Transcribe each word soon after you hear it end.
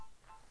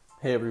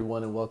Hey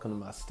everyone, and welcome to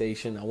my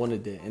station. I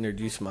wanted to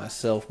introduce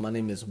myself. My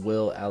name is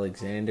Will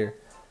Alexander.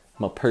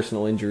 I'm a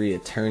personal injury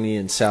attorney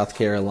in South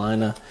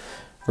Carolina.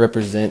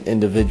 Represent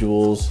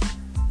individuals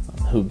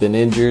who've been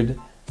injured.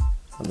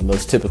 I'm the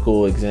most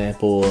typical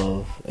example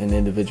of an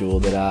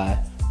individual that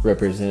I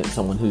represent,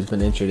 someone who's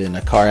been injured in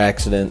a car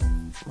accident.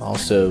 I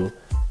also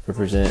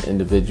represent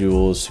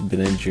individuals who've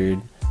been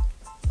injured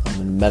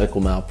in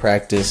medical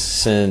malpractice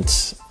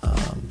since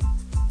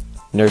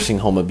nursing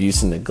home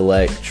abuse and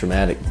neglect,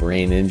 traumatic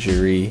brain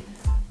injury,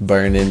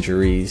 burn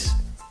injuries,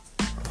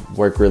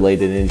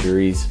 work-related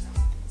injuries.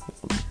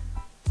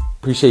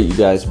 Appreciate you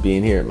guys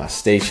being here at my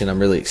station. I'm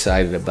really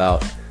excited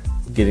about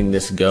getting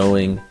this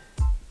going,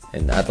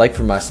 and I'd like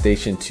for my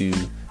station to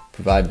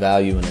provide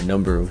value in a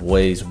number of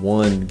ways.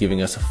 One,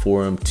 giving us a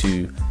forum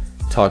to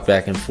talk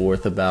back and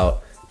forth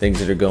about things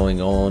that are going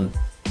on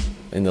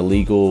in the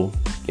legal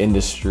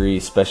industry,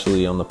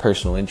 especially on the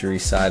personal injury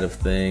side of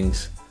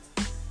things.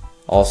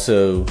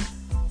 Also,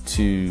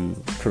 to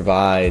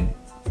provide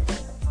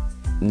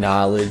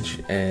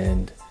knowledge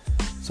and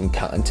some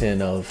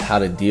content of how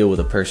to deal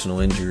with a personal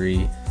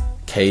injury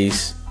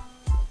case,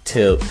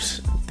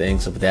 tips,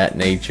 things of that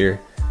nature.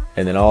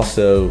 And then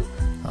also,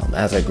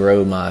 as I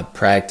grow my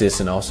practice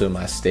and also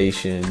my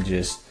station,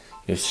 just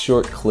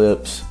short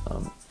clips,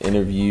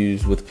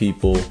 interviews with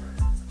people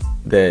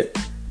that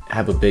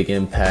have a big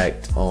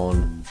impact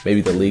on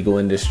maybe the legal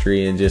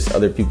industry and just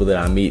other people that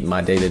I meet in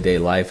my day-to-day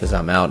life as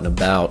I'm out and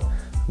about.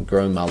 I'm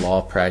growing my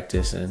law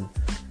practice, and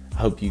I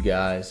hope you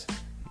guys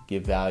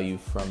get value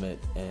from it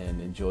and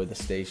enjoy the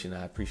station.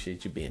 I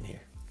appreciate you being here.